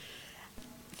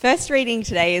First reading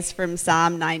today is from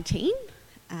Psalm 19,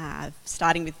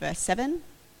 starting with verse 7.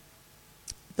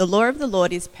 The law of the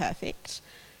Lord is perfect,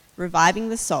 reviving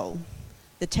the soul.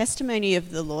 The testimony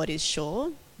of the Lord is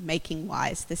sure, making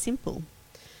wise the simple.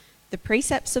 The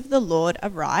precepts of the Lord are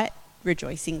right,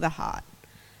 rejoicing the heart.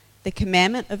 The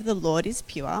commandment of the Lord is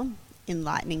pure,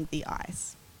 enlightening the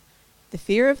eyes. The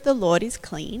fear of the Lord is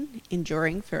clean,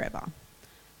 enduring forever.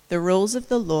 The rules of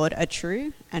the Lord are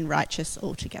true and righteous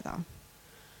altogether.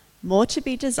 More to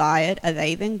be desired are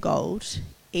they than gold,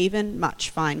 even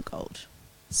much fine gold,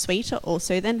 sweeter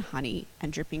also than honey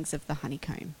and drippings of the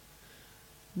honeycomb.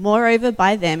 Moreover,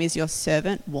 by them is your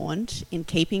servant warned, in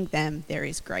keeping them there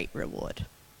is great reward.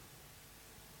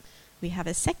 We have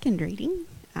a second reading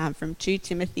from 2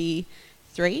 Timothy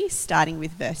 3, starting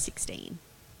with verse 16.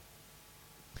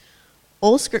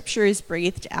 All scripture is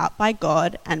breathed out by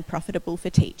God and profitable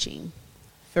for teaching,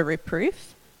 for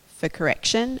reproof, for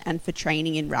correction, and for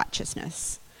training in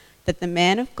righteousness, that the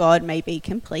man of God may be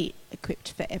complete,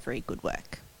 equipped for every good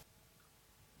work.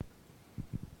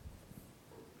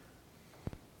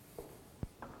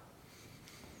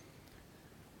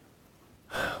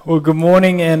 Well, good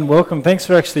morning and welcome. Thanks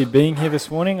for actually being here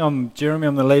this morning. I'm Jeremy,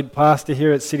 I'm the lead pastor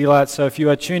here at City Light. So if you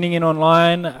are tuning in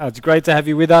online, it's great to have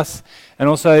you with us. And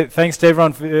also thanks to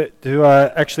everyone who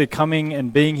are actually coming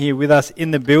and being here with us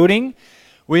in the building.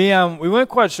 We weren't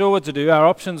quite sure what to do. Our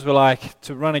options were like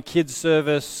to run a kids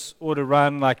service or to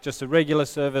run like just a regular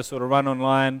service or to run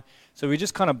online. So we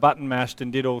just kind of button mashed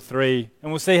and did all three. And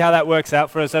we'll see how that works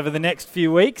out for us over the next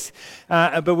few weeks.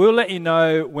 But we'll let you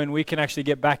know when we can actually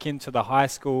get back into the high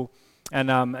school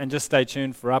and just stay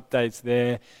tuned for updates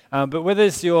there. But whether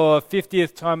it's your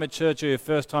 50th time at church or your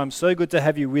first time, so good to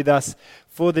have you with us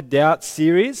for the Doubt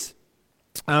series.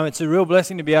 It's a real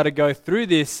blessing to be able to go through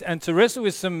this and to wrestle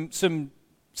with some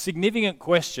significant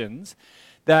questions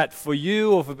that for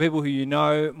you or for people who you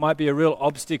know might be a real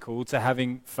obstacle to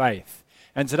having faith.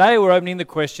 And today we're opening the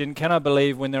question, can I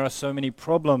believe when there are so many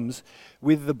problems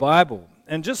with the Bible?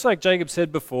 And just like Jacob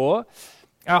said before,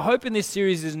 our hope in this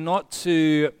series is not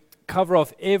to cover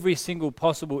off every single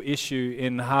possible issue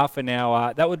in half an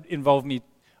hour. That would involve me,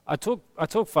 I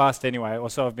talk fast anyway, or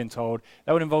so I've been told.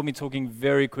 That would involve me talking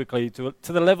very quickly to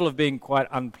the level of being quite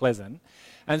unpleasant.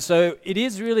 And so it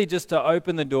is really just to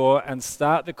open the door and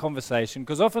start the conversation,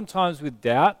 because oftentimes with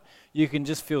doubt, you can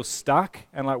just feel stuck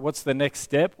and like, what's the next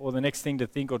step or the next thing to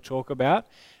think or talk about?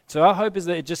 So our hope is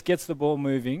that it just gets the ball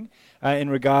moving in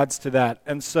regards to that.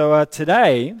 And so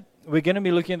today, we're going to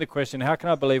be looking at the question, how can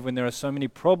I believe when there are so many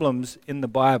problems in the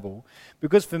Bible?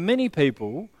 Because for many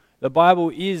people, the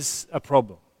Bible is a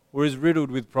problem or is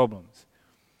riddled with problems.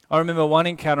 I remember one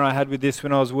encounter I had with this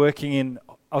when I was working in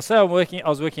I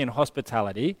was working in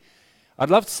hospitality. I'd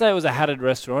love to say it was a hatted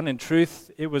restaurant. In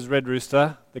truth, it was Red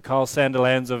Rooster, the Carl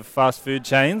Sanderlands of fast food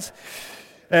chains.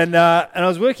 And I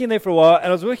was working there for a while, and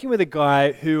I was working with a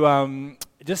guy who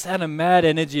just had a mad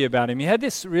energy about him. He had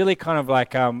this really kind of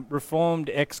like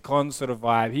reformed ex-con sort of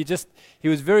vibe. He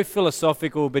was very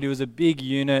philosophical, but he was a big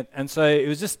unit, and so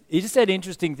he just had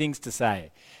interesting things to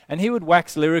say. And he would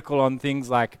wax lyrical on things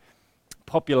like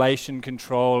population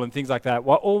control and things like that,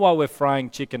 all while we're frying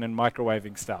chicken and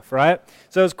microwaving stuff, right?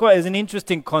 So it was an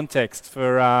interesting context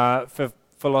for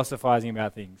philosophizing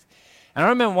about things. And I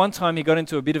remember one time he got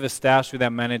into a bit of a stoush with our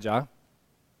manager,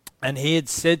 and he had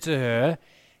said to her,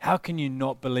 "How can you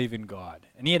not believe in God?"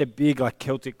 And he had a big like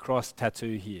Celtic cross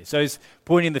tattoo here. So he's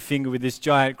pointing the finger with this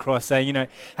giant cross saying,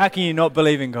 how can you not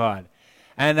believe in God?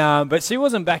 And but she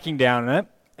wasn't backing down on it.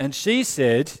 And she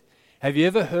said, have you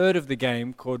ever heard of the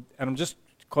game called, and I'm just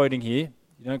quoting here,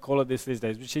 you don't call it this these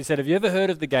days, but she said, have you ever heard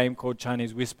of the game called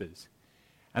Chinese Whispers?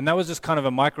 And that was just kind of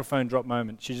a microphone drop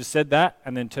moment. She just said that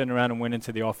and then turned around and went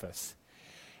into the office.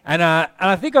 And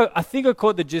I think I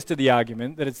caught the gist of the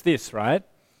argument, that it's this, right?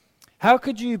 How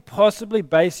could you possibly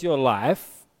base your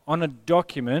life on a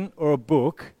document or a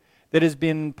book that has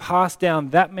been passed down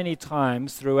that many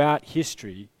times throughout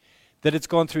history, that it's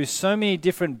gone through so many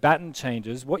different baton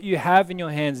changes? What you have in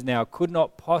your hands now could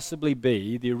not possibly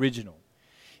be the original.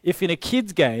 If in a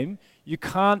kid's game, you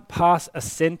can't pass a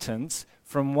sentence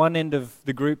from one end of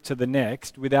the group to the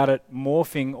next without it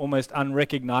morphing almost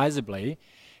unrecognizably,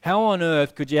 how on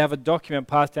earth could you have a document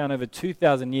passed down over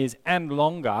 2,000 years and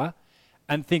longer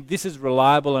and think this is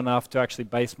reliable enough to actually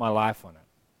base my life on it?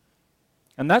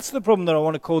 And that's the problem that I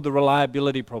want to call the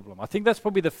reliability problem. I think that's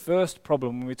probably the first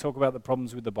problem when we talk about the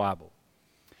problems with the Bible.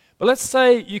 But let's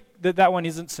say that one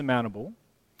isn't surmountable.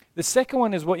 The second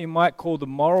one is what you might call the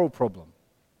moral problem.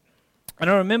 And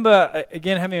I remember,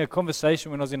 again, having a conversation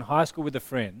when I was in high school with a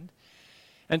friend,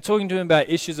 and talking to him about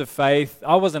issues of faith.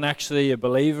 I wasn't actually a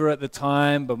believer at the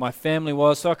time, but my family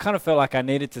was, so I kind of felt like I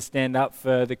needed to stand up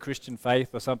for the Christian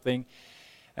faith or something.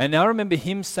 And I remember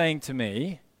him saying to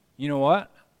me, you know what?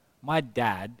 My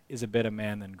dad is a better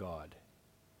man than God.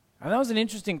 And that was an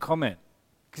interesting comment,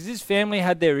 because his family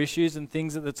had their issues and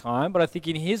things at the time, but I think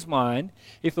in his mind,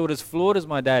 he thought, as flawed as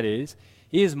my dad is,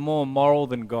 he is more moral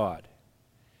than God.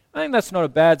 I think that's not a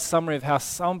bad summary of how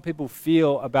some people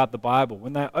feel about the Bible.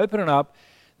 When they open it up,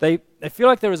 they feel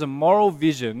like there is a moral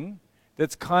vision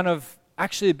that's kind of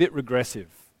actually a bit regressive,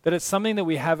 that it's something that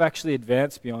we have actually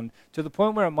advanced beyond, to the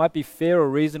point where it might be fair or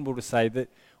reasonable to say that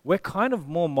we're kind of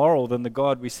more moral than the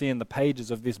God we see in the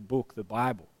pages of this book, the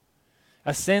Bible.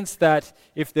 A sense that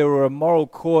if there were a moral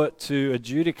court to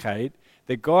adjudicate,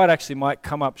 that God actually might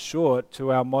come up short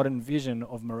to our modern vision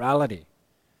of morality.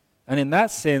 And in that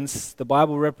sense, the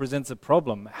Bible represents a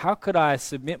problem. How could I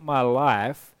submit my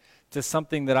life to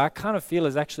something that I kind of feel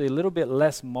is actually a little bit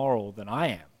less moral than I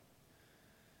am?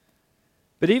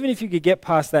 But even if you could get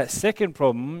past that second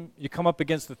problem, you come up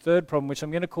against the third problem, which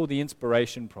I'm going to call the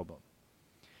inspiration problem.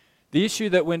 The issue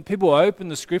that when people open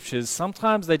the scriptures,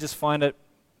 sometimes they just find it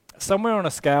somewhere on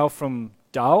a scale from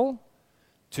dull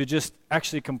to just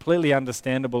actually completely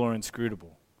understandable or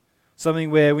inscrutable.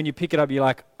 Something where when you pick it up, you're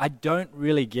like, I don't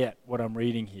really get what I'm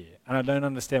reading here, and I don't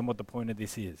understand what the point of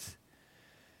this is.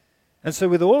 And so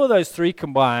with all of those three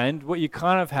combined, what you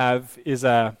kind of have is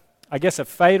a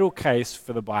fatal case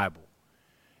for the Bible.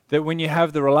 That when you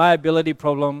have the reliability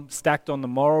problem stacked on the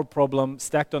moral problem,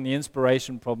 stacked on the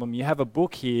inspiration problem, you have a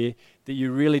book here that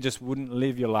you really just wouldn't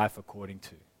live your life according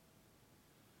to.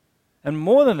 And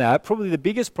more than that, probably the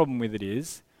biggest problem with it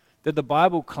is that the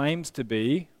Bible claims to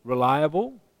be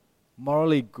reliable,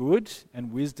 morally good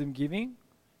and wisdom-giving,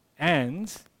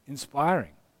 and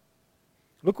inspiring.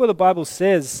 Look what the Bible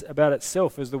says about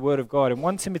itself as the Word of God. In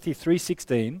 1 Timothy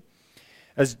 3:16,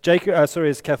 as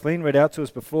Kathleen read out to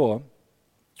us before,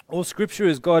 all Scripture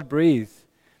is God-breathed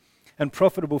and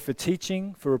profitable for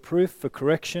teaching, for reproof, for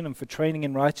correction, and for training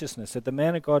in righteousness, that the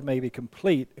man of God may be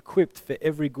complete, equipped for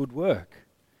every good work.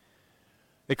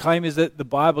 The claim is that the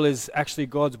Bible is actually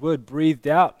God's word breathed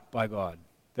out by God,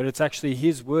 that it's actually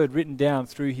His word written down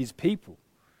through His people.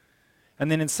 And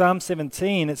then in Psalm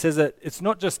 17, it says that it's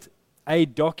not just a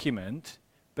document,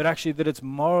 but actually that it's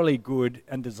morally good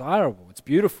and desirable. It's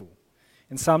beautiful.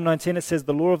 In Psalm 19, it says,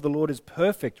 the law of the Lord is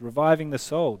perfect, reviving the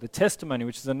soul. The testimony,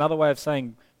 which is another way of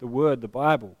saying the word, the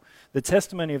Bible. The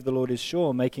testimony of the Lord is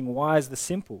sure, making wise the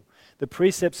simple. The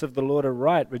precepts of the Lord are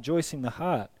right, rejoicing the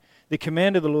heart. The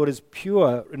command of the Lord is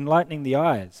pure, enlightening the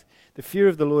eyes. The fear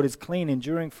of the Lord is clean,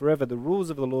 enduring forever. The rules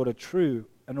of the Lord are true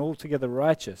and altogether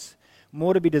righteous.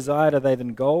 More to be desired are they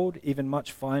than gold, even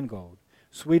much fine gold.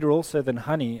 Sweeter also than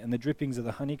honey and the drippings of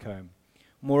the honeycomb.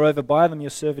 Moreover, by them your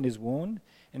servant is warned,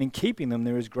 and in keeping them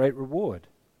there is great reward.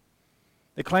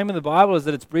 The claim of the Bible is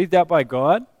that it's breathed out by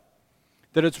God,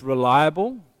 that it's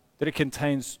reliable, that it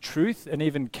contains truth, and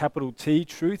even capital T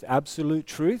truth, absolute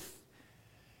truth,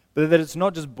 but that it's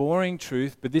not just boring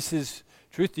truth, but this is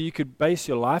truth that you could base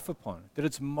your life upon, that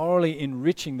it's morally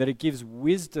enriching, that it gives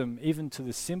wisdom even to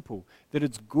the simple, that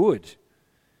it's good.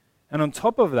 And on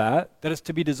top of that, that it's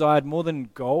to be desired more than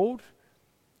gold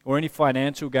or any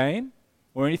financial gain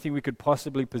or anything we could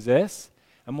possibly possess,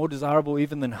 and more desirable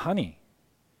even than honey.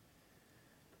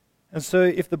 And so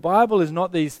if the Bible is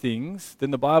not these things,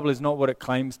 then the Bible is not what it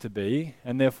claims to be,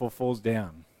 and therefore falls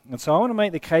down. And so I want to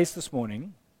make the case this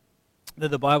morning that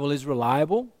the Bible is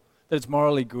reliable, that it's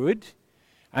morally good,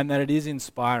 and that it is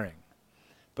inspiring.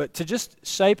 But to just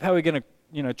shape how we're going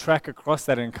to, track across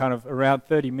that in kind of around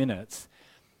 30 minutes,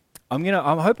 I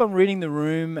hope I'm reading the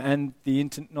room and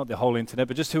not the whole internet,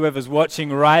 but just whoever's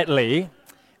watching rightly.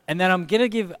 And then I'm going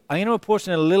to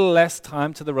apportion a little less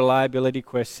time to the reliability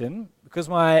question, because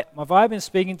my vibe in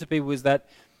speaking to people is that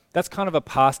that's kind of a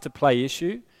pass to play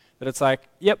issue. That it's like,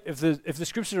 yep, if the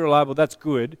scriptures are reliable, that's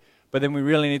good, but then we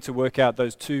really need to work out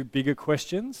those two bigger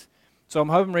questions. So I'm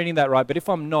hoping I'm reading that right, but if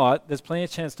I'm not, there's plenty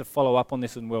of chance to follow up on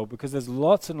this as well, because there's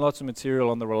lots and lots of material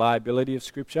on the reliability of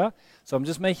Scripture. So I'm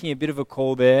just making a bit of a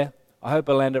call there. I hope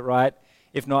I land it right.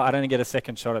 If not, I don't get a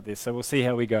second shot at this, so we'll see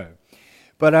how we go.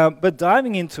 But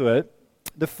diving into it,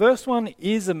 the first one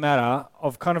is a matter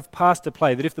of kind of pass to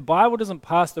play, that if the Bible doesn't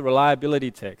pass the reliability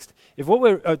test, if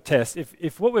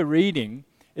what we're reading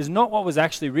is not what was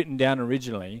actually written down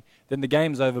originally, then the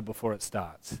game's over before it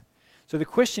starts. So the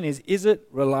question is it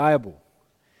reliable?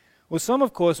 Well, some,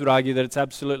 of course, would argue that it's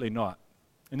absolutely not.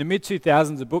 In the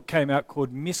mid-2000s, a book came out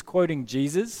called Misquoting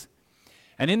Jesus.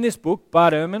 And in this book,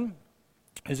 Bart Ehrman,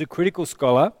 who's a critical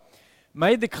scholar,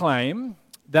 made the claim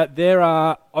that there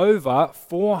are over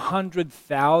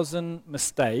 400,000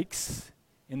 mistakes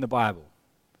in the Bible.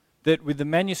 That with the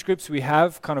manuscripts we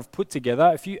have kind of put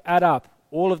together, if you add up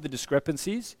all of the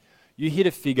discrepancies, you hit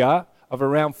a figure of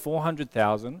around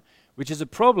 400,000, which is a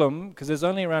problem because there's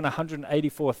only around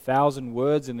 184,000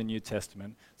 words in the New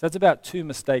Testament. So that's about 2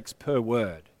 mistakes per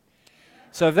word.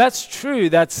 So if that's true,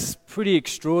 that's pretty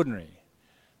extraordinary.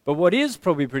 But what is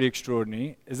probably pretty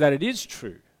extraordinary is that it is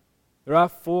true. There are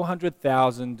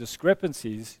 400,000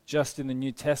 discrepancies just in the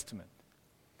New Testament.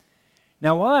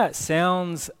 Now, while that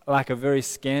sounds like a very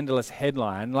scandalous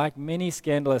headline, like many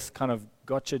scandalous kind of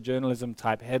gotcha journalism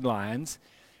type headlines,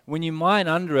 when you mine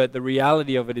under it, the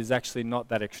reality of it is actually not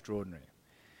that extraordinary.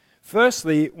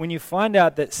 Firstly, when you find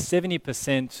out that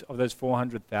 70% of those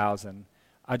 400,000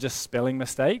 are just spelling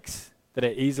mistakes that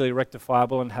are easily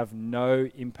rectifiable and have no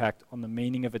impact on the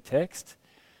meaning of a text,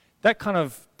 that kind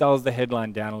of dulls the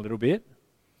headline down a little bit.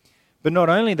 But not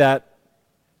only that,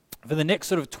 for the next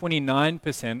sort of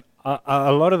 29%,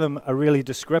 a lot of them are really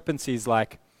discrepancies,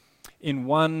 like in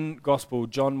one gospel,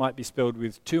 John might be spelled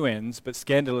with 2 N's, but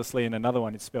scandalously in another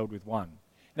one it's spelled with 1.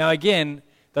 Now again,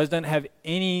 those don't have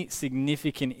any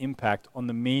significant impact on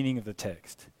the meaning of the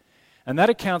text. And that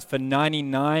accounts for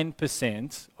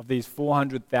 99% of these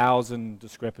 400,000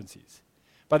 discrepancies.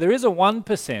 But there is a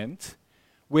 1%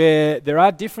 where there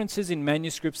are differences in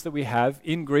manuscripts that we have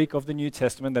in Greek of the New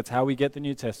Testament. That's how we get the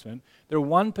New Testament. There are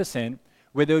 1%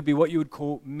 where there would be what you would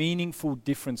call meaningful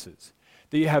differences.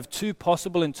 That you have 2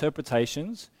 possible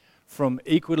interpretations from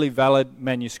equally valid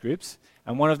manuscripts,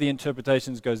 and one of the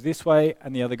interpretations goes this way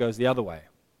and the other goes the other way.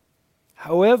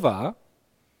 However,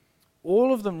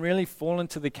 all of them really fall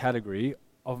into the category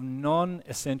of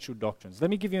non-essential doctrines. Let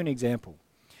me give you an example.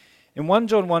 In 1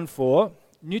 John 1:4,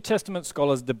 New Testament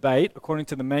scholars debate, according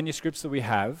to the manuscripts that we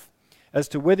have, as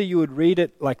to whether you would read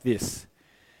it like this: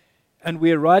 "And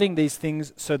we are writing these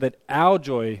things so that our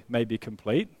joy may be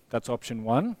complete." That's option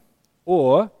 1.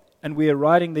 Or, "And we are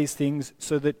writing these things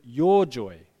so that your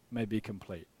joy may be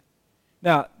complete."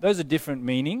 Now, those are different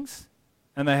meanings,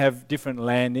 and they have different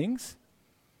landings.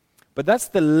 But that's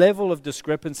the level of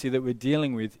discrepancy that we're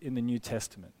dealing with in the New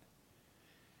Testament.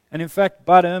 And in fact,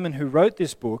 Bart Ehrman, who wrote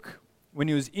this book, when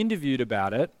he was interviewed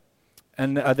about it,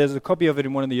 and there's a copy of it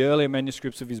in one of the earlier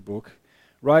manuscripts of his book,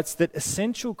 writes that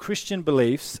essential Christian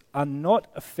beliefs are not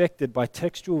affected by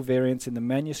textual variants in the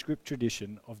manuscript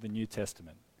tradition of the New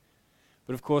Testament.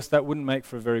 But of course, that wouldn't make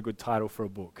for a very good title for a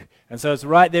book. And so it's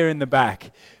right there in the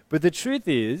back. But the truth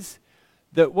is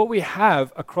that what we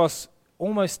have across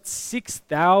almost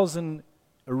 6,000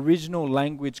 original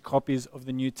language copies of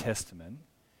the New Testament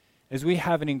is we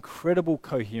have an incredible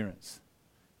coherence.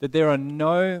 That there are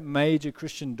no major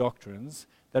Christian doctrines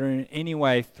that are in any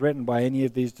way threatened by any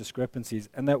of these discrepancies,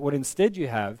 and that what instead you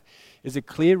have is a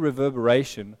clear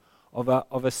reverberation of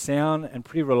a sound and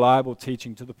pretty reliable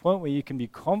teaching, to the point where you can be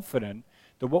confident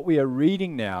that what we are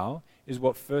reading now is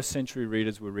what first century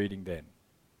readers were reading then.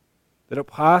 That it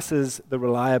passes the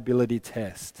reliability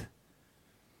test.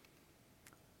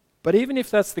 But even if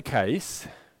that's the case,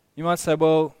 you might say,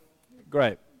 well,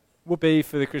 great, whoopee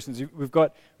for the Christians. We've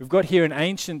got here an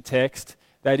ancient text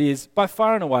that is, by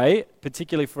far and away,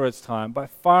 particularly for its time, by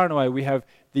far and away we have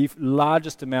the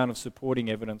largest amount of supporting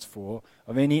evidence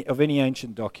of any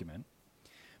ancient document.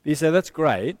 But you say, that's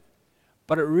great,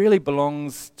 but it really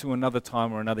belongs to another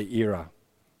time or another era.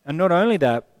 And not only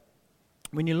that,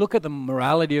 when you look at the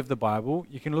morality of the Bible,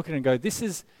 you can look at it and go,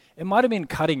 it might have been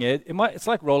cutting edge. It's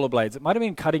like rollerblades. It might have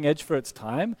been cutting edge for its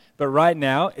time, but right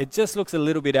now it just looks a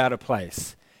little bit out of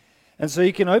place. And so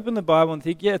you can open the Bible and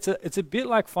think, yeah, it's a bit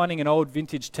like finding an old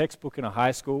vintage textbook in a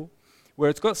high school, where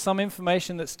it's got some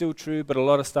information that's still true, but a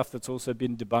lot of stuff that's also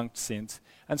been debunked since.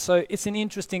 And so it's an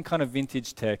interesting kind of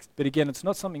vintage text, but again, it's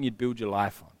not something you'd build your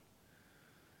life on.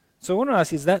 So I want to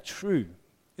ask, is that true?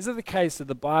 Is it the case that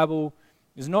the Bible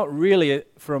is not really,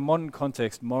 for a modern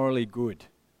context, morally good?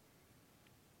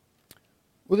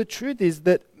 Well, the truth is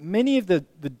that many of the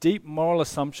deep moral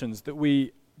assumptions that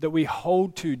we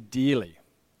hold to dearly,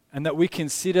 and that we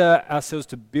consider ourselves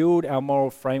to build our moral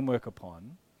framework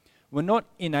upon, were not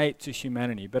innate to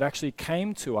humanity, but actually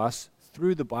came to us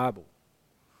through the Bible.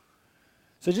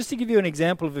 So just to give you an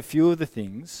example of a few of the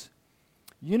things,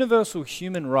 universal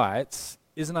human rights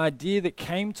is an idea that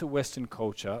came to Western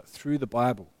culture through the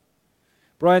Bible.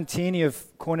 Brian Tierney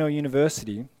of Cornell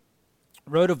University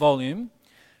wrote a volume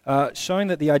showing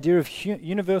that the idea of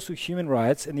universal human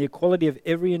rights and the equality of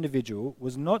every individual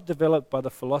was not developed by the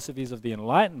philosophies of the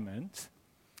Enlightenment,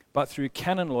 but through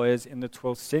canon lawyers in the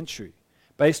 12th century,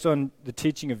 based on the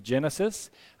teaching of Genesis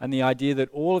and the idea that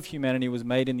all of humanity was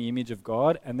made in the image of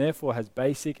God and therefore has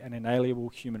basic and inalienable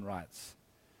human rights.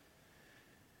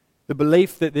 The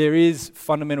belief that there is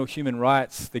fundamental human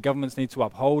rights that governments need to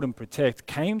uphold and protect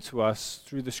came to us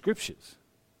through the scriptures.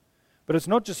 But it's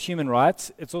not just human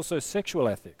rights, it's also sexual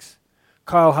ethics.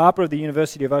 Kyle Harper of the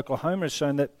University of Oklahoma has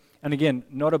shown that, and again,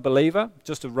 not a believer,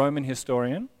 just a Roman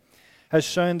historian, has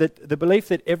shown that the belief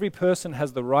that every person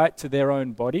has the right to their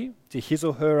own body, to his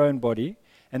or her own body,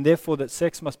 and therefore that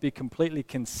sex must be completely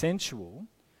consensual,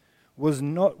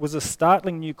 was a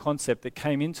startling new concept that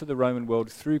came into the Roman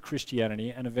world through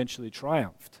Christianity and eventually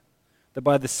triumphed. That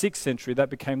by the 6th century, that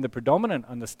became the predominant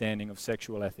understanding of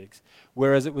sexual ethics,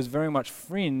 whereas it was very much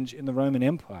fringe in the Roman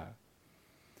Empire.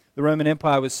 The Roman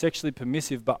Empire was sexually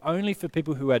permissive, but only for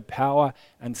people who had power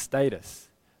and status.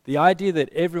 The idea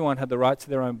that everyone had the right to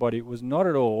their own body was not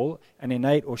at all an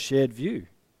innate or shared view.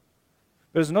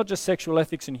 But it's not just sexual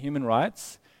ethics and human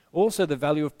rights, also the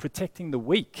value of protecting the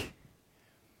weak.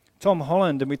 Tom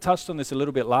Holland, and we touched on this a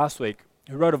little bit last week,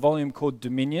 who wrote a volume called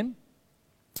Dominion.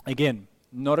 Again,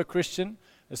 not a Christian.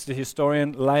 It's the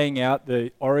historian laying out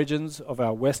the origins of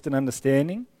our Western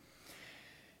understanding.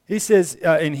 He says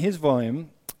in his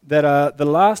volume that the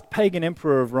last pagan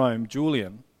emperor of Rome,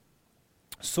 Julian,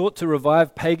 sought to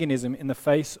revive paganism in the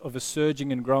face of a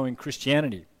surging and growing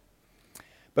Christianity.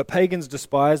 But pagans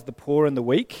despised the poor and the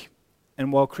weak,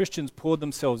 and while Christians poured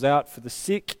themselves out for the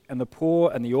sick and the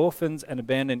poor and the orphans and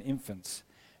abandoned infants.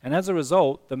 And as a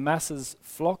result, the masses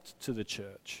flocked to the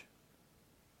church.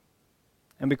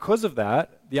 And because of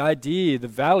that, the idea, the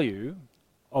value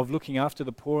of looking after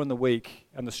the poor and the weak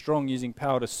and the strong using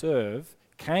power to serve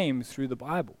came through the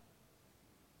Bible.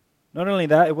 Not only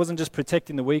that, it wasn't just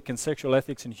protecting the weak and sexual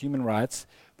ethics and human rights,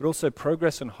 but also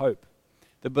progress and hope.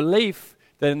 The belief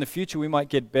that in the future we might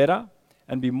get better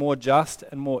and be more just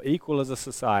and more equal as a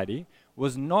society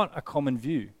was not a common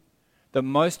view. That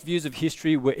most views of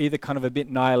history were either kind of a bit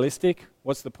nihilistic,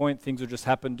 what's the point, things will just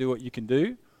happen, do what you can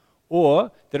do,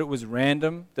 or that it was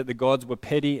random, that the gods were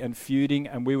petty and feuding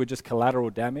and we were just collateral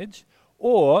damage,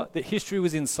 or that history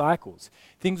was in cycles.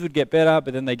 Things would get better,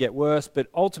 but then they get worse, but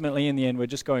ultimately in the end we're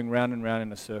just going round and round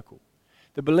in a circle.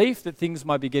 The belief that things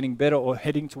might be getting better or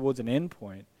heading towards an end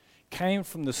point came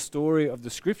from the story of the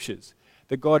scriptures,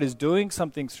 that God is doing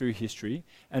something through history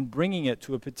and bringing it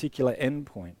to a particular end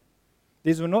point.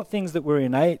 These were not things that were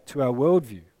innate to our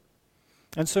worldview.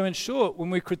 And so in short, when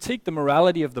we critique the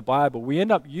morality of the Bible, we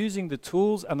end up using the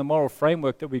tools and the moral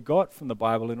framework that we got from the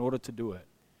Bible in order to do it.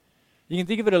 You can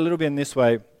think of it a little bit in this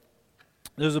way.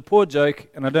 There's a poor joke,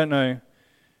 and I don't know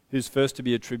who's first to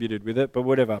be attributed with it, but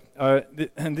whatever.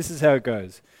 And this is how it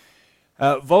goes.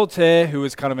 Voltaire, who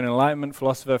was kind of an Enlightenment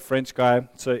philosopher, French guy,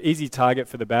 so easy target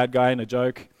for the bad guy in a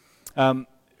joke,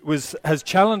 has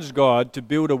challenged God to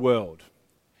build a world.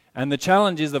 And the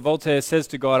challenge is that Voltaire says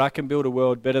to God, I can build a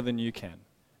world better than you can.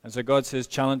 And so God says,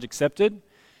 challenge accepted,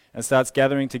 and starts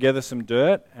gathering together some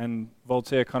dirt, and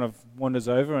Voltaire kind of wanders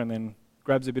over and then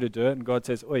grabs a bit of dirt, and God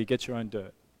says, oh, you get your own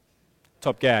dirt.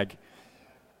 Top gag.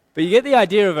 But you get the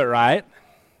idea of it, right?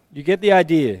 You get the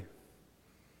idea.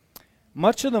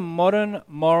 Much of the modern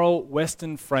moral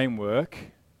Western framework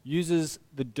uses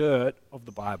the dirt of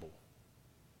the Bible.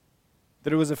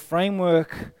 That it was a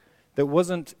framework that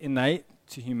wasn't innate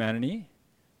to humanity,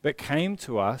 but came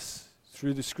to us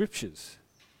through the scriptures.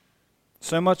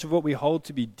 So much of what we hold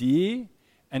to be dear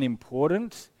and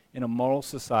important in a moral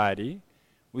society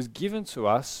was given to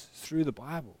us through the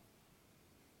Bible.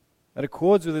 That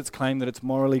accords with its claim that it's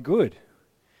morally good.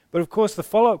 But of course, the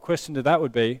follow-up question to that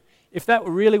would be, if that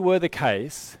really were the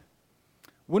case,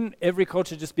 wouldn't every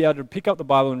culture just be able to pick up the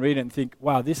Bible and read it and think,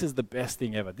 wow, this is the best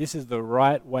thing ever. This is the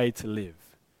right way to live.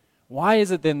 Why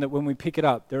is it then that when we pick it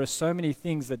up, there are so many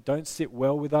things that don't sit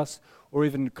well with us or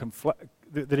even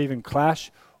that even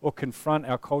clash or confront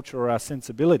our culture or our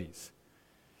sensibilities?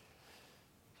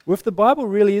 Well, if the Bible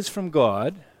really is from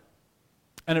God,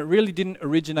 and it really didn't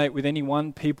originate with any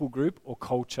one people group or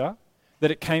culture,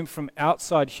 that it came from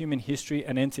outside human history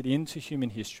and entered into human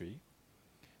history,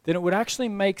 then it would actually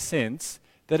make sense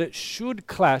that it should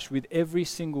clash with every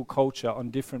single culture on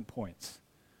different points.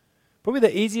 Probably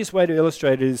the easiest way to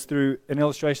illustrate it is through an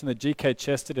illustration that G.K.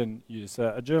 Chesterton used,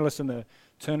 a journalist in the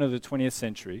turn of the 20th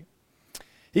century.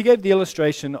 He gave the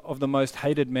illustration of the most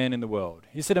hated man in the world.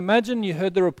 He said, imagine you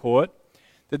heard the report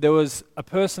that there was a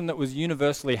person that was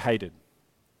universally hated.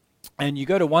 And you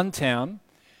go to one town,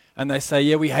 and they say,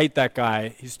 yeah, we hate that guy,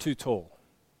 he's too tall.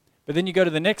 But then you go to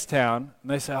the next town,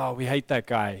 and they say, oh, we hate that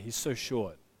guy, he's so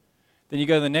short. Then you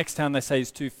go to the next town, they say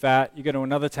he's too fat. You go to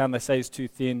another town, they say he's too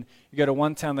thin. You go to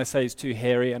one town, they say he's too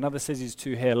hairy. Another says he's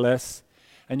too hairless.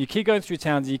 And you keep going through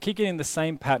towns, and you keep getting the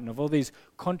same pattern of all these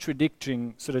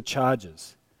contradicting sort of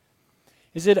charges.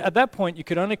 He said, at that point, you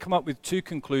could only come up with two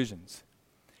conclusions.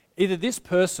 either this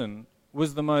person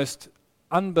was the most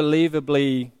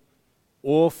unbelievably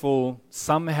awful,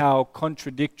 somehow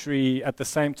contradictory, at the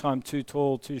same time too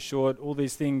tall, too short, all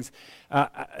these things,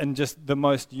 and just the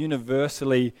most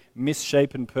universally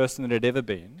misshapen person that had ever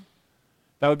been.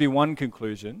 That would be one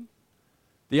conclusion.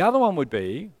 The other one would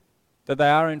be that they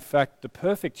are in fact the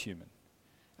perfect human.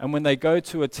 And when they go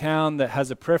to a town that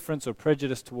has a preference or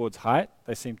prejudice towards height,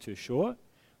 they seem too short.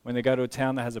 When they go to a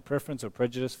town that has a preference or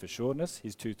prejudice for shortness,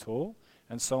 he's too tall,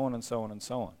 and so on and so on and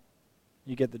so on.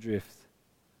 You get the drift.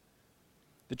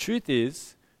 The truth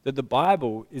is that the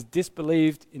Bible is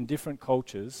disbelieved in different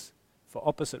cultures for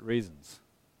opposite reasons.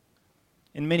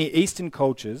 In many Eastern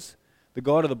cultures, the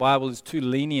God of the Bible is too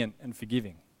lenient and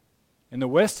forgiving. In the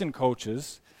Western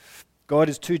cultures, God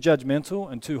is too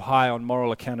judgmental and too high on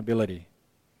moral accountability.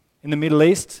 In the Middle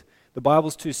East, the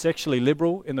Bible's too sexually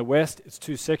liberal. In the West, it's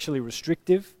too sexually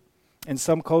restrictive. In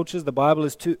some cultures, the Bible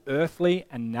is too earthly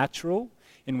and natural.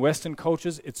 In Western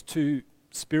cultures, it's too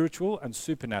spiritual and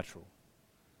supernatural.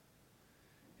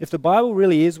 If the Bible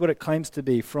really is what it claims to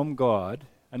be from God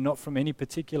and not from any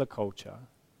particular culture,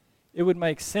 it would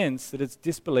make sense that it's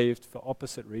disbelieved for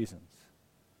opposite reasons.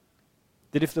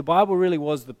 That if the Bible really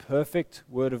was the perfect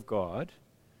Word of God,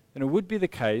 then it would be the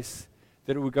case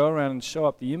that it would go around and show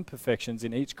up the imperfections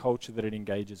in each culture that it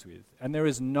engages with. And there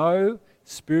is no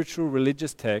spiritual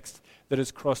religious text that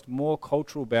has crossed more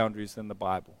cultural boundaries than the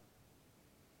Bible.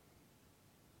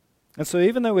 And so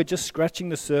even though we're just scratching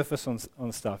the surface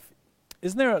on stuff,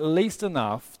 isn't there at least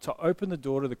enough to open the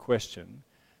door to the question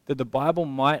that the Bible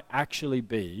might actually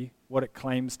be what it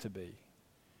claims to be?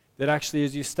 That actually,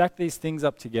 as you stack these things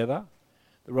up together,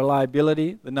 the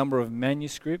reliability, the number of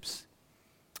manuscripts,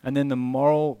 and then the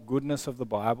moral goodness of the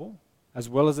Bible, as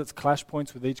well as its clash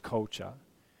points with each culture,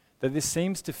 that this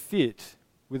seems to fit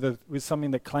with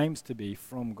something that claims to be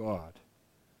from God.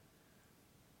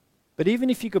 But even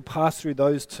if you could pass through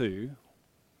those two,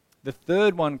 the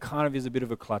third one kind of is a bit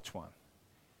of a clutch one.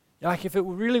 Like if it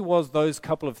really was those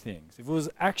couple of things, if it was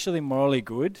actually morally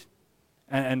good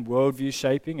and worldview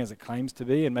shaping as it claims to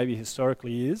be and maybe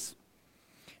historically is,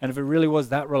 and if it really was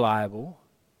that reliable,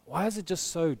 why is it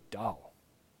just so dull?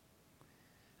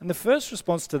 And the first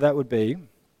response to that would be,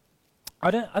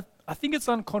 I think it's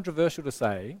uncontroversial to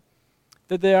say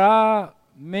that there are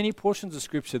many portions of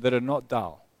Scripture that are not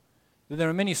dull. That there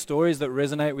are many stories that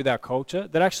resonate with our culture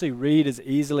that actually read as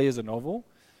easily as a novel.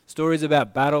 Stories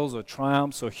about battles or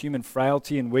triumphs or human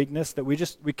frailty and weakness that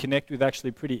we connect with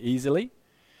actually pretty easily.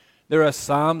 There are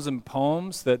psalms and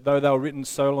poems that, though they were written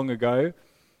so long ago,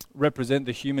 represent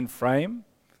the human frame.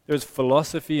 There's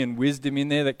philosophy and wisdom in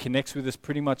there that connects with us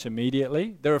pretty much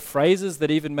immediately. There are phrases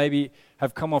that even maybe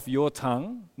have come off your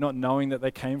tongue, not knowing that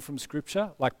they came from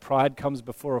Scripture, like pride comes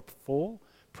before a fall,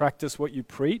 practice what you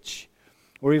preach,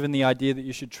 or even the idea that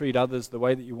you should treat others the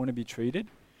way that you want to be treated.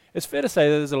 It's fair to say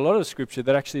that there's a lot of Scripture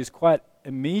that actually is quite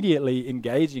immediately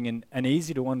engaging and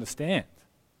easy to understand.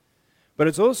 But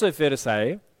it's also fair to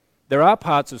say there are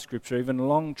parts of Scripture, even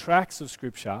long tracts of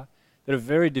Scripture, that are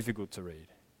very difficult to read.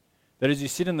 That as you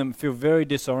sit in them feel very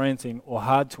disorienting or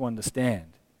hard to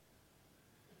understand.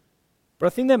 But I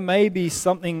think there may be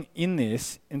something in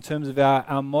this in terms of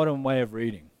our modern way of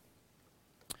reading.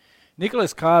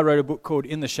 Nicholas Carr wrote a book called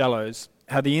In the Shallows,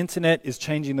 How the Internet is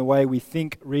Changing the Way We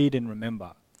Think, Read and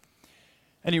Remember.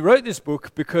 And he wrote this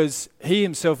book because he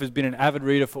himself has been an avid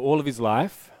reader for all of his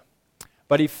life,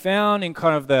 but he found in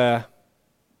kind of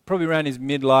probably around his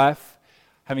midlife,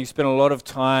 having spent a lot of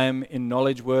time in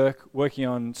knowledge work, working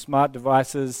on smart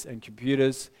devices and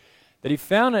computers, that he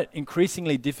found it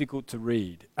increasingly difficult to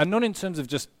read. And not in terms of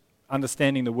just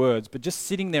understanding the words, but just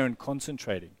sitting there and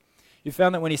concentrating. He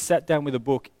found that when he sat down with a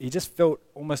book, he just felt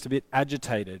almost a bit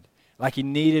agitated, like he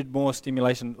needed more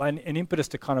stimulation, like an impetus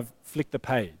to kind of flick the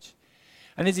page.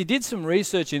 And as he did some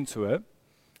research into it,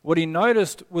 what he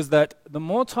noticed was that the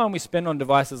more time we spend on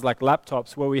devices like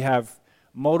laptops where we have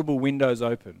multiple windows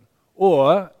open,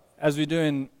 or, as we do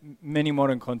in many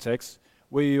modern contexts,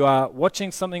 where you are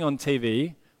watching something on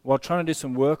TV while trying to do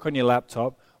some work on your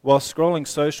laptop, while scrolling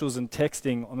socials and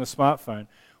texting on the smartphone,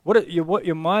 what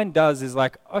your mind does is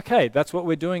like, okay, that's what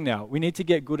we're doing now. We need to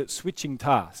get good at switching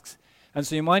tasks. And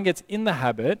so your mind gets in the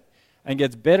habit and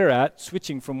gets better at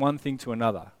switching from one thing to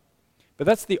another. But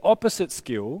that's the opposite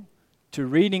skill to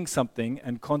reading something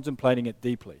and contemplating it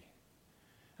deeply.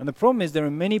 And the problem is there are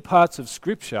many parts of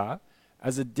Scripture,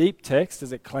 as a deep text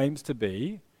as it claims to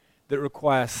be, that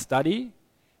require study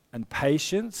and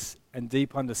patience and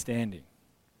deep understanding.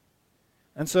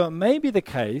 And so it may be the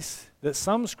case that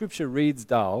some Scripture reads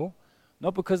dull,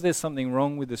 not because there's something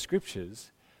wrong with the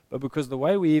Scriptures, but because the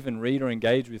way we even read or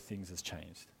engage with things has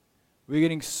changed. We're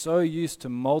getting so used to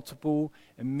multiple,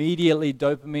 immediately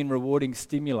dopamine rewarding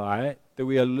stimuli that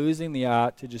we are losing the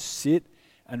art to just sit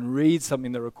and read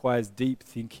something that requires deep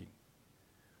thinking.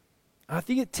 I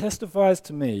think it testifies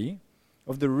to me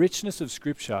of the richness of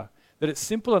Scripture, that it's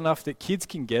simple enough that kids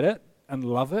can get it and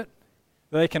love it,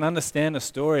 that they can understand a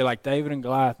story like David and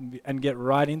Goliath and get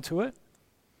right into it,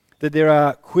 that there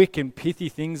are quick and pithy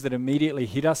things that immediately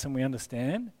hit us and we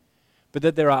understand, but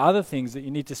that there are other things that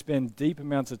you need to spend deep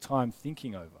amounts of time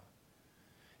thinking over.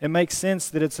 It makes sense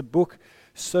that it's a book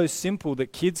so simple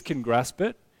that kids can grasp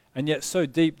it, and yet so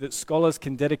deep that scholars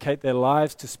can dedicate their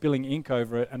lives to spilling ink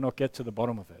over it and not get to the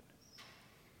bottom of it.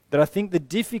 That I think the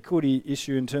difficulty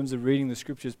issue in terms of reading the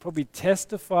Scriptures probably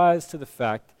testifies to the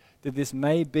fact that this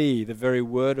may be the very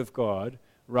Word of God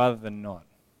rather than not.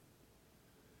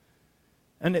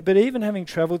 But even having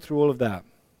traveled through all of that,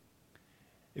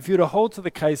 if you were to hold to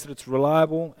the case that it's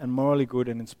reliable and morally good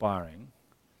and inspiring,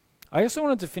 I also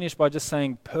wanted to finish by just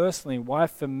saying personally why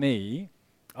for me,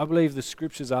 I believe the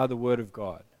Scriptures are the Word of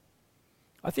God.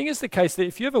 I think it's the case that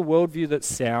if you have a worldview that's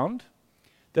sound,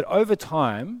 that over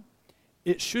time,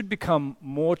 it should become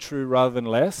more true rather than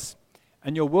less,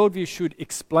 and your worldview should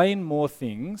explain more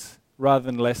things rather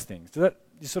than less things. Does that,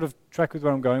 you sort of track with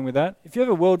where I'm going with that? If you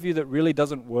have a worldview that really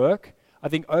doesn't work, I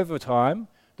think over time,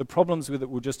 the problems with it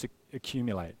will just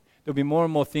accumulate. There'll be more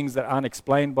and more things that aren't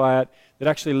explained by it that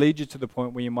actually lead you to the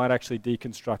point where you might actually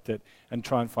deconstruct it and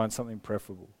try and find something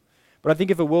preferable. But I think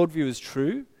if a worldview is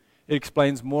true, it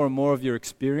explains more and more of your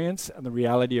experience and the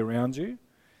reality around you.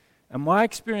 And my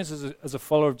experience as a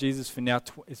follower of Jesus for now,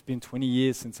 it's been 20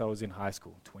 years since I was in high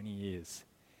school, 20 years.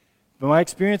 But my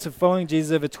experience of following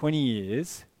Jesus over 20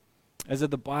 years is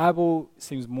that the Bible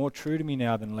seems more true to me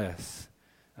now than less.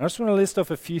 And I just want to list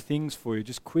off a few things for you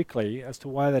just quickly as to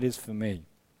why that is for me.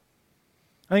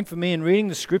 I think for me, in reading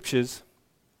the Scriptures,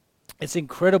 it's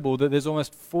incredible that there's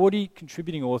almost 40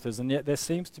 contributing authors, and yet there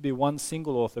seems to be one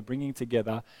single author bringing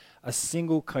together a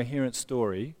single coherent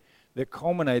story that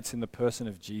culminates in the person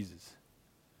of Jesus.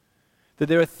 That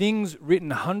there are things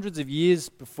written hundreds of years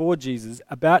before Jesus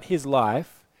about his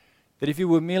life that if he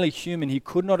were merely human, he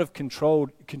could not have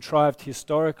contrived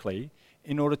historically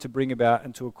in order to bring about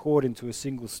and to accord into a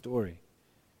single story.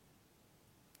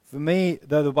 For me,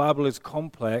 though the Bible is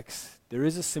complex, there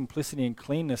is a simplicity and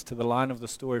cleanness to the line of the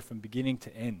story from beginning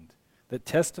to end that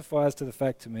testifies to the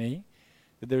fact to me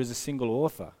that there is a single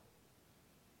author.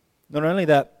 Not only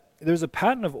that, there is a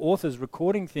pattern of authors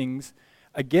recording things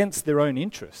against their own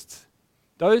interests.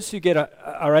 Those who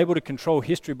are able to control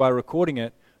history by recording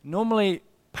it normally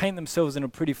paint themselves in a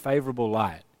pretty favorable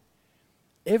light.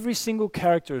 Every single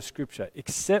character of Scripture,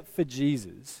 except for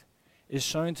Jesus, is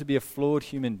shown to be a flawed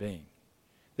human being.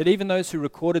 That even those who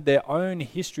recorded their own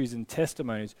histories and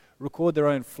testimonies record their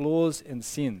own flaws and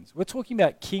sins. We're talking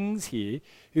about kings here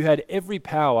who had every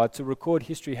power to record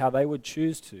history how they would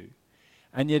choose to,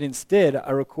 and yet instead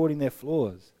are recording their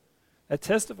flaws. That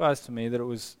testifies to me that it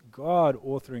was God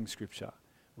authoring Scripture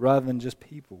rather than just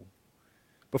people.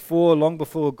 Long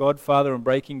before Godfather and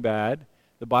Breaking Bad,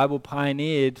 the Bible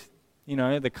pioneered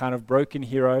the kind of broken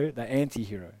hero, the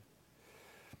anti-hero.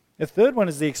 The third one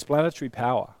is the explanatory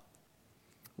power.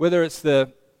 Whether it's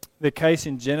the case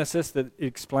in Genesis that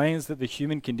explains that the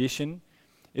human condition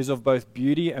is of both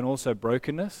beauty and also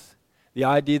brokenness, the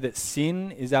idea that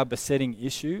sin is our besetting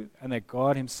issue and that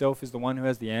God himself is the one who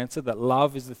has the answer, that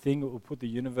love is the thing that will put the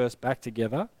universe back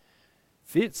together,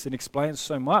 fits and explains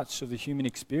so much of the human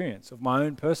experience, of my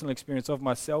own personal experience, of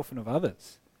myself and of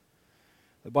others.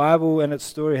 The Bible and its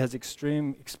story has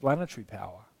extreme explanatory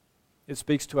power. It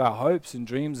speaks to our hopes and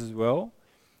dreams as well,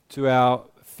 to our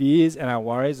fears and our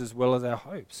worries as well as our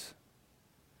hopes.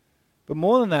 But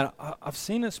more than that, I've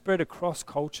seen it spread across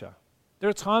culture.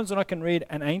 There are times when I can read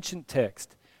an ancient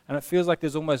text and it feels like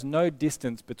there's almost no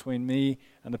distance between me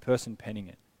and the person penning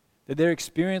it. That their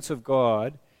experience of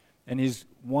God and his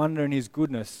wonder and his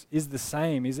goodness is the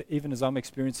same even as I'm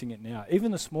experiencing it now.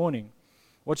 Even this morning,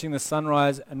 watching the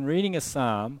sunrise and reading a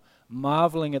psalm,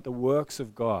 marveling at the works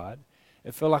of God,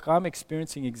 it felt like I'm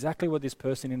experiencing exactly what this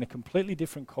person in a completely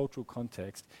different cultural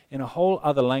context, in a whole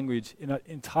other language, in an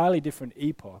entirely different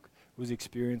epoch, was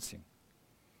experiencing.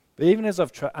 But even as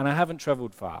and I haven't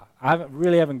traveled far, I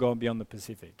haven't gone beyond the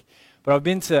Pacific, but I've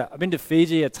been to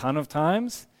Fiji a ton of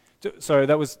times. So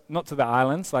that was not to the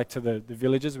islands, like to the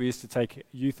villages. We used to take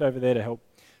youth over there to help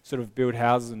sort of build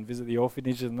houses and visit the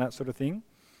orphanages and that sort of thing.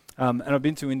 And I've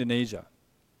been to Indonesia.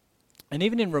 And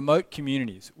even in remote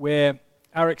communities where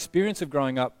our experience of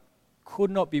growing up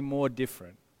could not be more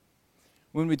different,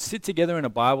 when we'd sit together in a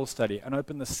Bible study and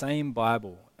open the same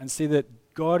Bible and see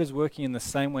that God is working in the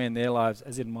same way in their lives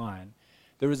as in mine,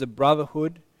 there is a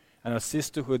brotherhood and a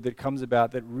sisterhood that comes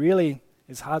about that really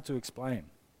is hard to explain.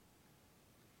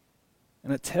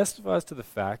 And it testifies to the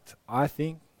fact, I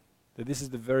think, that this is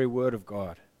the very word of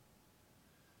God.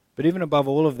 But even above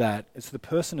all of that, it's the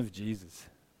person of Jesus.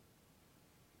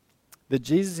 That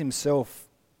Jesus himself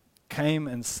came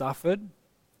and suffered,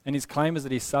 and his claim is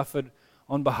that he suffered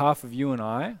on behalf of you and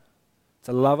I,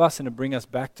 to love us and to bring us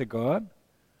back to God.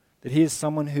 That he is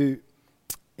someone who,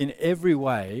 in every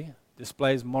way,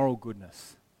 displays moral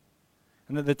goodness.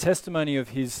 And that the testimony of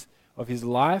his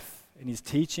life and his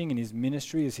teaching and his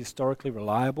ministry is historically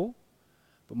reliable.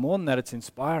 But more than that, it's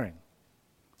inspiring.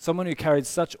 Someone who carried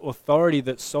such authority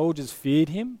that soldiers feared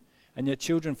him, and yet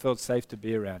children felt safe to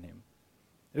be around him.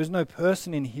 There is no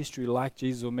person in history like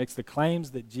Jesus or makes the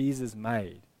claims that Jesus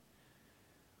made.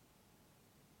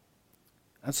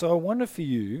 And so I wonder for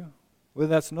you whether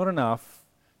that's not enough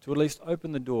to at least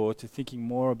open the door to thinking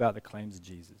more about the claims of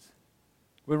Jesus.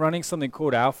 We're running something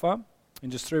called Alpha in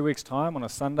just 3 weeks' time on a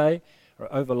Sunday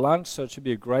or over lunch, so it should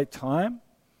be a great time.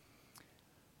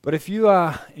 But if you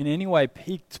are in any way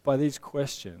piqued by these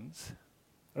questions,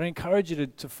 I encourage you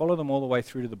to follow them all the way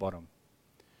through to the bottom.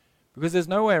 Because there's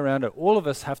no way around it. All of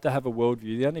us have to have a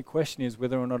worldview. The only question is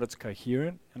whether or not it's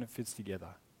coherent and it fits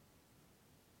together.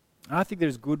 And I think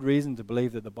there's good reason to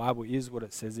believe that the Bible is what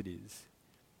it says it is,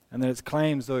 and that its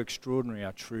claims, though extraordinary,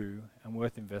 are true and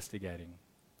worth investigating.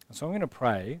 And so I'm going to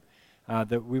pray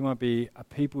that we might be a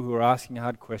people who are asking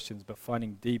hard questions but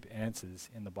finding deep answers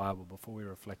in the Bible before we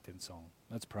reflect in song.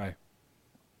 Let's pray.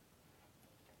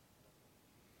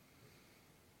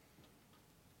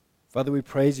 Father, we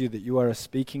praise you that you are a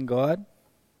speaking God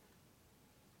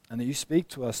and that you speak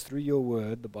to us through your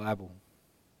word, the Bible.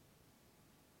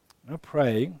 And I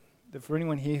pray that for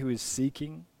anyone here who is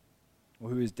seeking or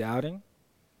who is doubting,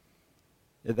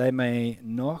 that they may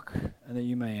knock and that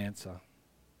you may answer.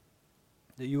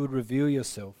 That you would reveal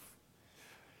yourself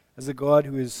as a God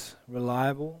who is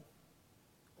reliable,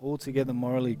 altogether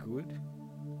morally good,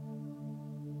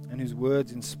 and whose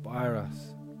words inspire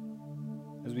us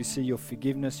as we see your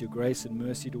forgiveness, your grace and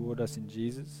mercy toward us in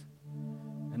Jesus,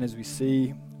 and as we see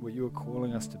what you are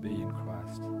calling us to be in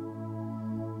Christ.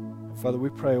 And Father, we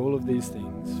pray all of these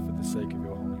things for the sake of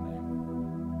your